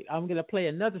right. I'm going to play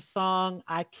another song,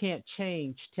 I Can't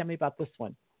Change. Tell me about this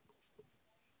one.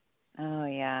 Oh,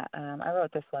 yeah. I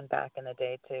wrote this one back in the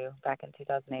day, too, back in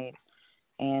 2008.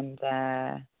 And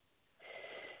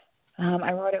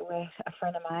I wrote it with a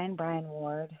friend of mine, Brian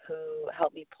Ward, who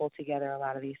helped me pull together a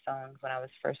lot of these songs when I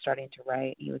was first starting to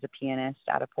write. He was a pianist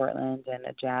out of Portland and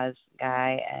a jazz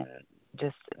guy and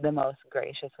just the most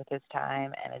gracious with his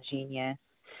time and a genius.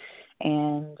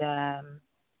 And,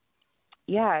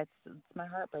 yeah, it's my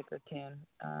heartbreaker tune.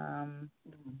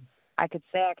 I could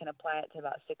say I can apply it to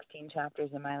about 16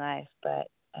 chapters in my life, but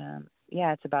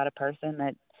yeah, it's about a person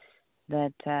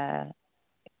that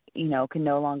you know, can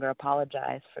no longer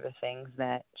apologize for the things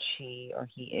that she or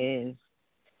he is.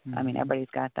 I mean, everybody's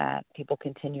got that. People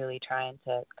continually trying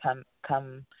to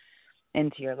come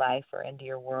into your life or into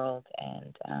your world,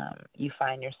 and you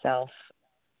find yourself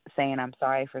saying, I'm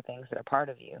sorry for things that are part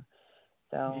of you.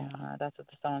 So that's what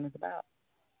the song is about.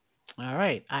 All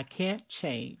right. I Can't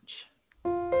Change.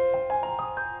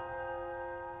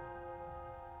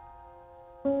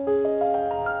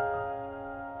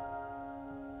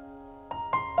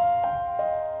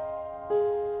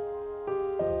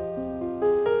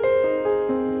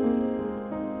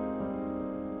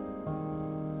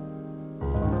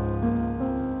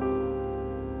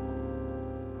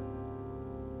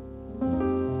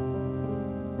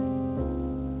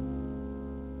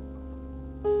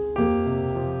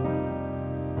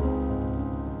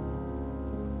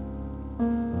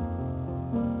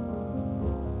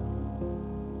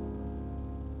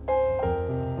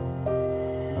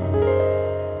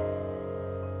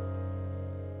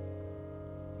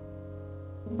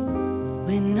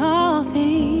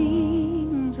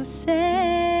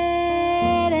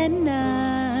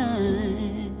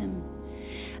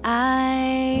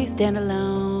 stand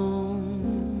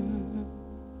alone.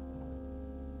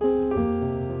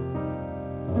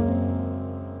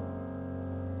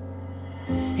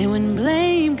 And when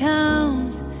blame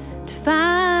comes to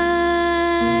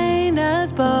find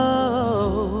us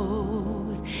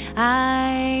both,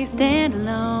 I stand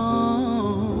alone.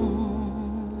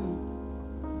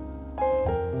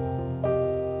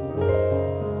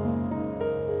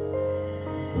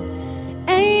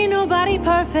 Ain't nobody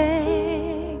perfect.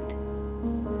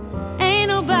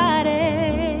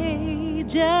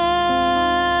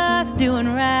 Just doing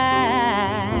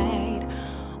right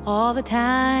all the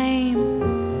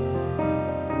time.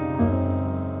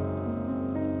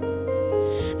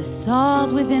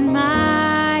 even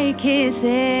my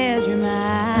kisses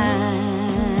remind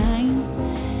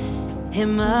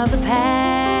him of the past.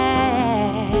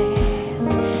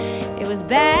 It was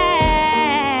bad.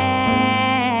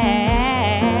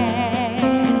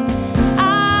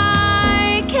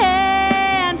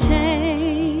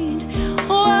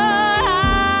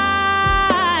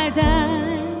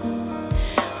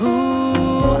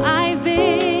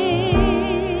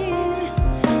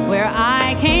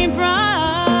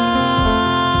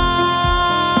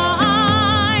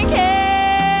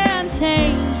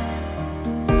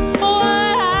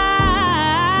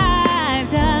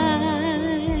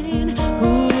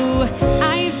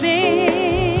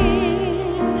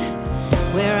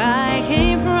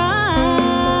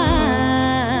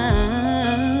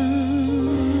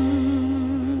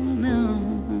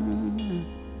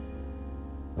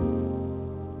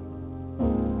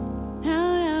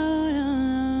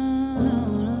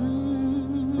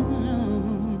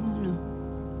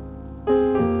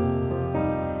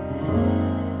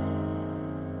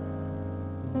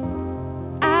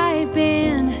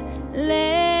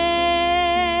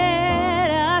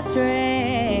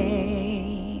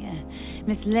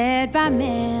 Misled by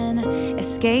men,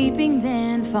 escaping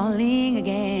then falling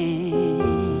again.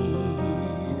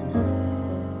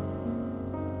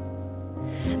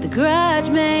 The grudge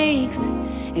makes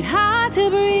it hard to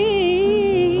breathe.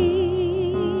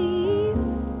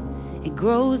 It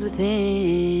grows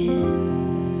within.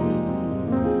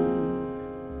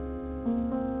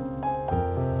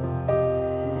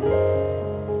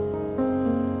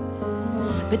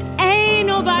 But ain't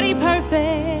nobody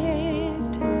perfect.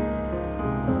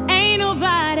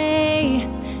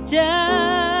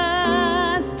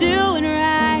 Just doing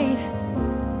right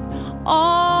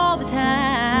all the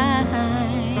time.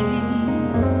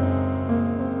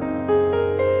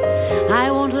 I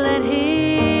won't let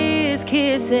his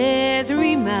kisses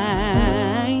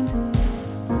remind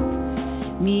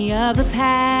me of the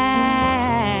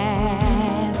past.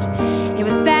 It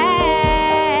was bad.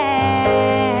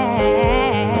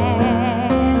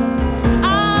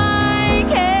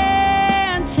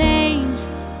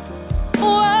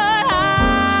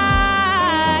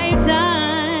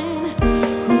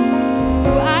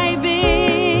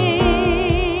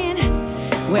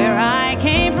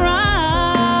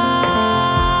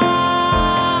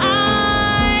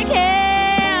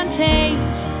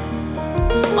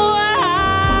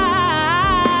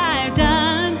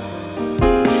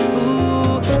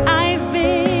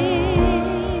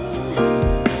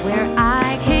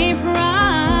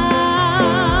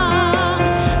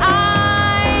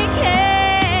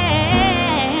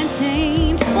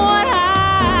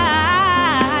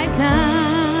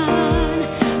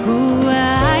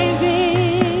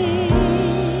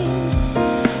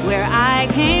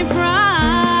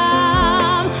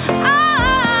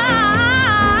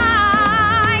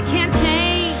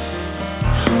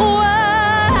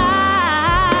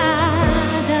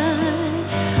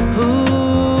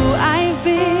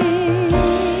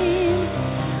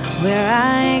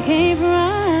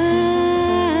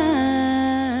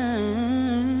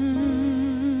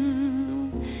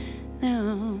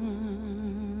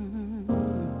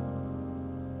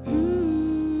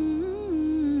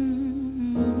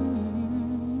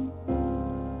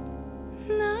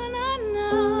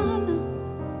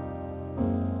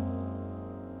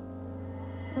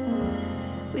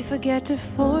 Forget to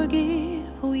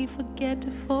forgive, we forget to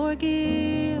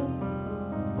forgive.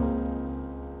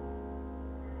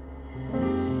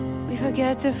 We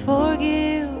forget to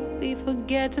forgive, we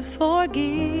forget to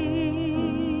forgive.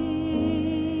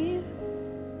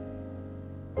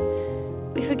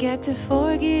 We forget to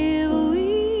forgive,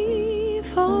 we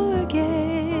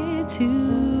forget to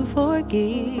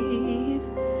forgive.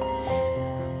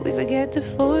 We forget to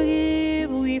forgive,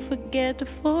 we forget to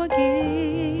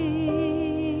forgive.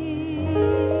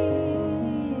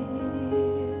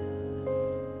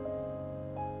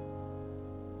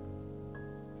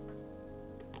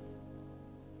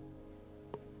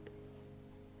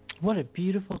 What a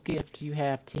beautiful gift you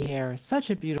have, Tahirah. Such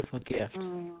a beautiful gift. Thank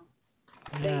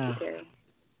you, Terry.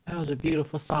 That was a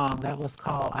beautiful song. That was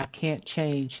called I Can't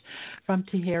Change from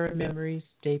Tahirah Memories'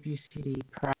 debut CD,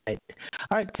 Pride.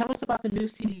 All right, tell us about the new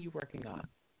CD you're working on.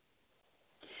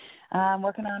 I'm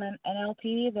working on an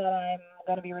LP that I'm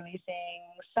going to be releasing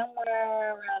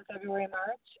somewhere around February,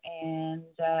 March, and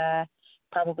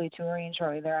probably touring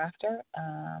shortly thereafter.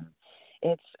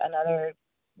 It's another,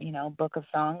 book of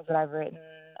songs that I've written.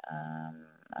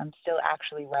 I'm still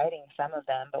actually writing some of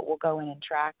them, but we'll go in and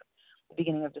track the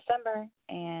beginning of December.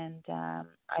 And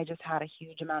I just had a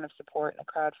huge amount of support in a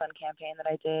crowdfund campaign that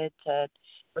I did to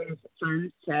raise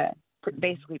funds to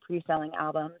basically pre-selling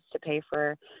albums to pay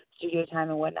for studio time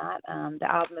and whatnot. The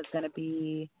album is going to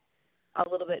be a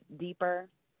little bit deeper,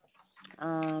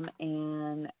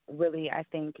 and really, I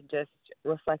think, just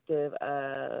reflective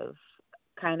of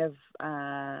kind of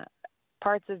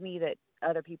parts of me that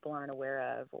other people aren't aware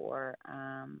of, or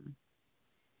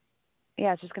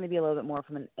it's just going to be a little bit more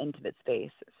from an intimate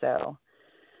space. So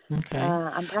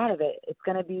I'm proud of it. It's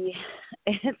going to be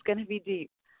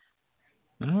deep.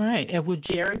 All right. And will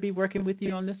Jerry be working with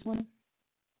you on this one?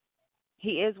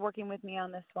 He is working with me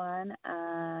on this one.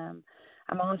 I'm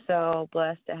also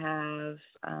blessed to have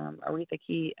Aretha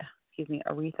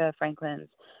Franklin's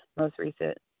most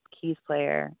recent keys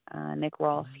player, Nick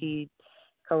Rolfe. He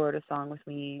co-wrote a song with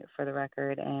me for the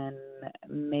record, and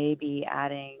maybe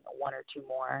adding one or two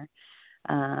more.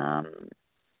 And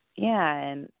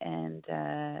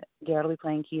Jared will be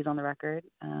playing keys on the record.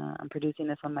 I'm producing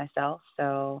this one myself,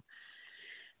 so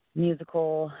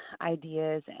musical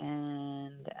ideas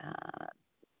and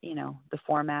the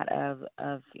format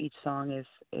of each song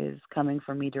is coming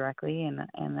from me directly, and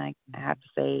I have to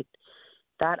say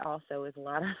that also is a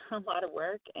lot of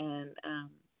work and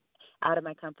out of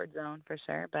my comfort zone for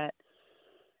sure, but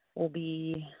will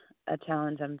be a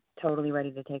challenge I'm totally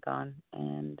ready to take on,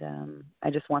 and I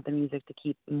just want the music to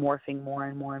keep morphing more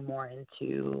and more and more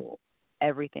into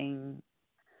everything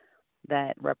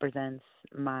that represents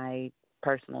my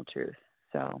personal truth.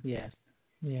 So yes.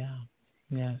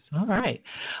 All right.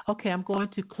 Okay, I'm going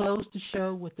to close the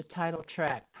show with the title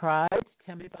track, Pride.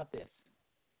 Tell me about this.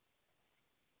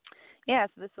 Yeah,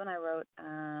 so this one I wrote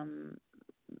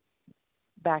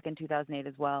back in 2008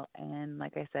 as well, and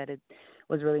like I said, it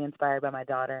was really inspired by my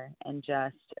daughter and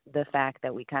just the fact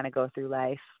that we kind of go through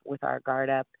life with our guard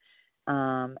up,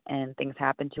 and things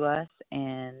happen to us,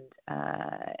 and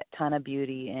a ton of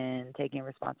beauty in taking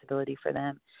responsibility for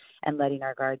them and letting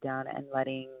our guard down and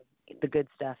letting the good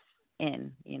stuff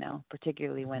in,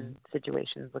 particularly when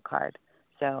situations look hard.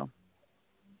 So.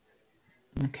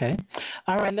 Okay.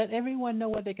 All right. Let everyone know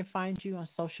where they can find you on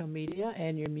social media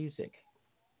and your music.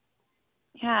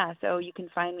 Yeah, so you can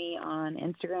find me on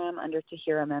Instagram under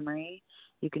Tahirah Memory.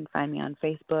 You can find me on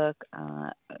Facebook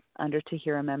under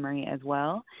Tahirah Memory as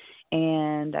well.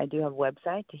 And I do have a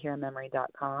website,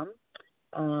 tahirahmemory.com.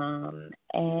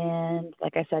 And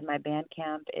like I said, my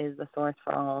Bandcamp is the source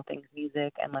for all things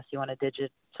music, unless you want to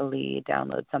digitally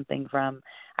download something from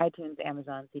iTunes,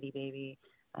 Amazon, CD Baby.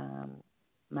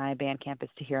 My Bandcamp is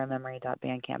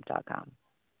tahirahmemory.bandcamp.com.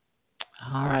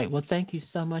 All right. Well, thank you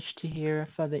so much, Tahirah,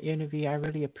 for the interview. I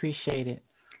really appreciate it.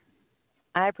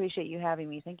 I appreciate you having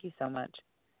me. Thank you so much.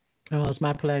 Oh, it's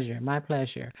my pleasure. My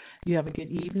pleasure. You have a good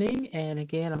evening. And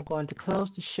again, I'm going to close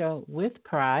the show with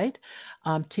Pride.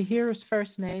 Tahirah's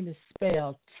first name is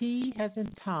spelled T as in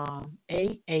Tom,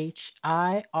 Ahirah.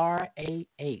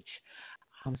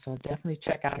 So definitely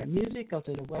check out her music. Go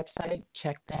to the website.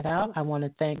 Check that out. I want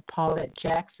to thank Paulette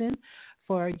Jackson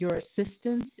for your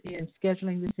assistance in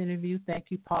scheduling this interview. Thank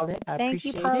you, Paulette. I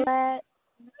appreciate it. Thank you,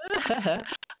 Paulette.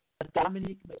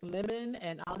 Dominique McLemmon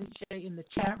and Ali J in the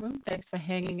chat room. Thanks for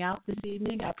hanging out this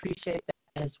evening. I appreciate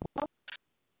that as well.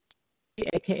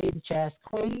 AKA the Jazz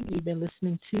Queen. You've been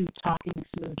listening to Talking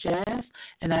Smooth Jazz,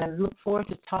 and I look forward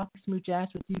to Talking Smooth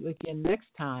Jazz with you again next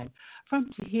time.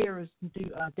 From Tahirah's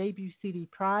debut CD,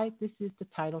 Pride, this is the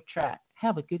title track.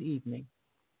 Have a good evening.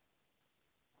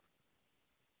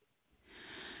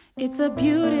 It's a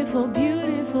beautiful,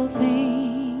 beautiful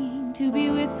thing to be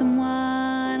with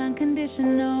someone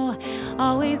unconditional,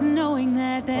 always knowing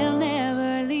that they'll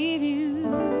never leave you.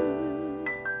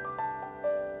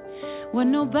 What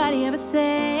nobody ever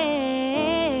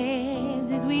says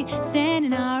is we stand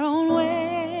in our own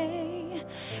way,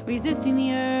 resisting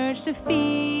the urge to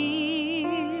feel,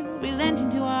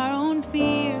 relenting to our own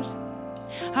fears,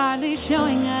 hardly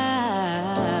showing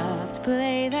up to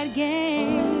play that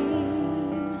game.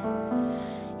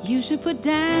 You should put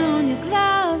down your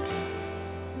gloves,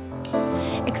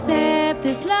 accept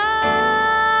this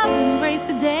love, embrace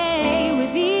the day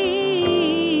with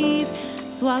ease,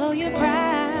 swallow your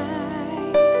pride.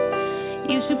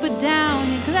 You should put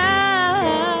down your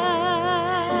gloves,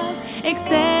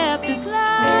 accept this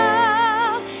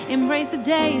love, embrace the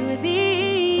day with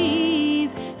ease,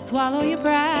 swallow your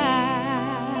pride.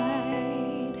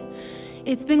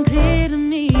 It's been clear to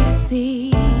me to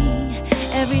see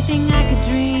everything I could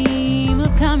dream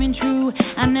of coming true.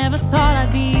 I never thought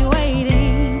I'd be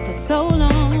waiting for so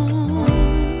long,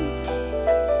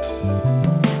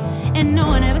 and no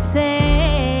one ever said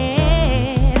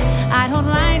I'd hold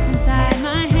life inside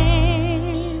my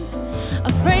hands,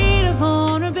 afraid of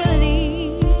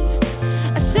vulnerability,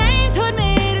 ashamed to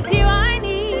admit it's you I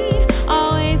need,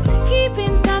 always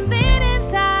keeping something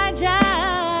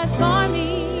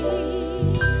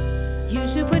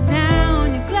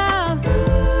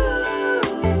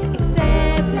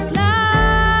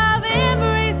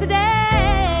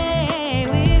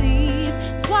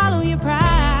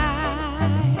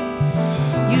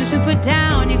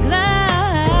down your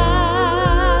gloves,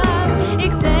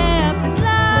 accept this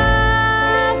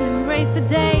love, embrace the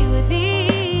day with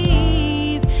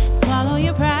ease, swallow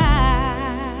your pride.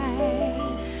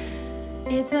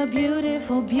 It's a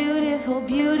beautiful, beautiful,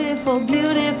 beautiful,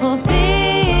 beautiful thing,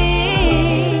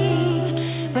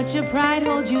 but your pride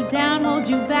holds you down, holds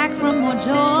you back from more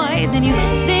joy than you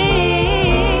think,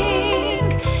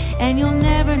 and you'll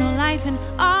never know life and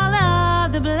all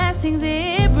of the blessings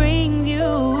it brings you.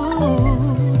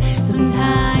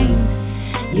 Sometimes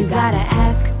you gotta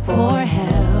ask for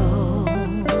help,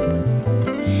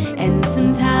 and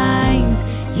sometimes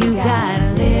you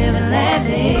gotta live and let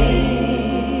live.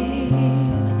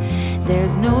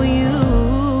 There's no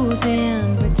use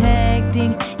in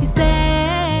protecting yourself.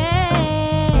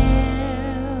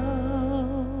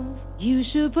 You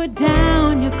should put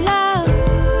down your gloves,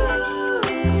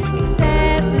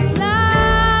 accept this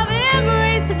love,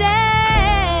 embrace the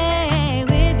day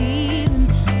with ease,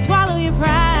 and swallow your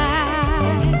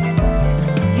pride.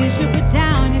 You should put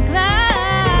down your gloves,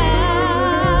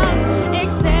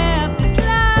 accept this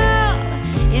love,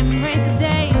 embrace the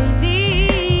day with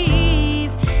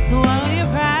ease, swallow your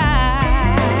pride.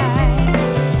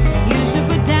 You should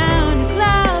put down your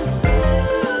gloves,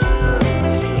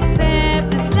 accept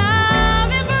this love,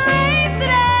 embrace the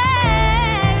day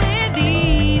with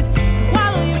ease,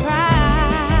 swallow your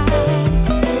pride.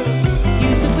 You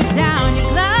should put down your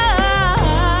gloves,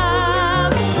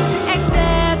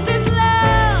 accept this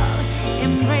love,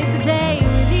 embrace the day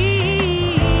with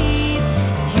ease.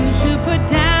 You should put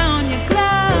down your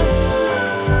gloves,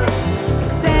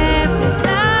 accept this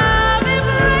love,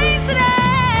 embrace the day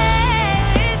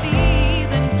with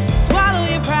ease, and swallow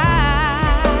your pride.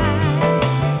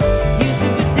 You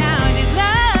should put down your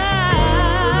gloves,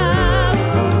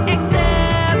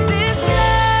 accept this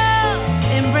love,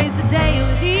 embrace the day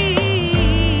with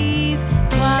ease,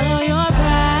 swallow your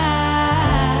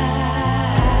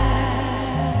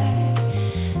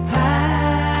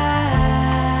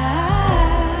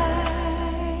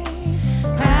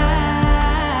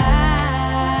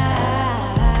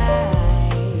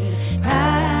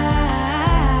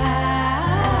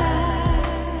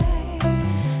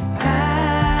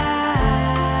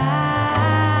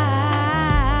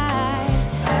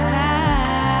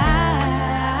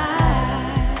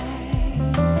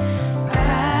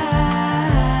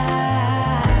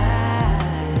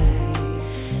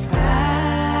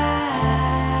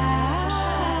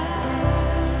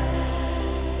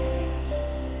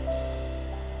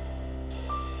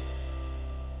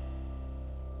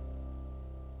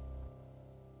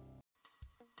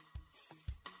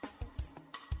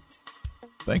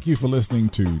Thank you for listening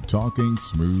to Talking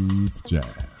Smooth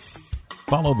Jazz.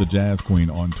 Follow the Jazz Queen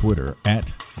on Twitter at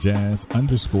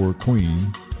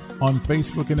 @jazz_queen, on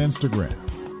Facebook and Instagram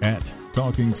at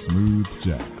Talking Smooth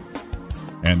Jazz,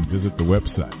 and visit the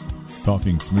website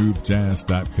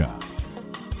talkingsmoothjazz.com.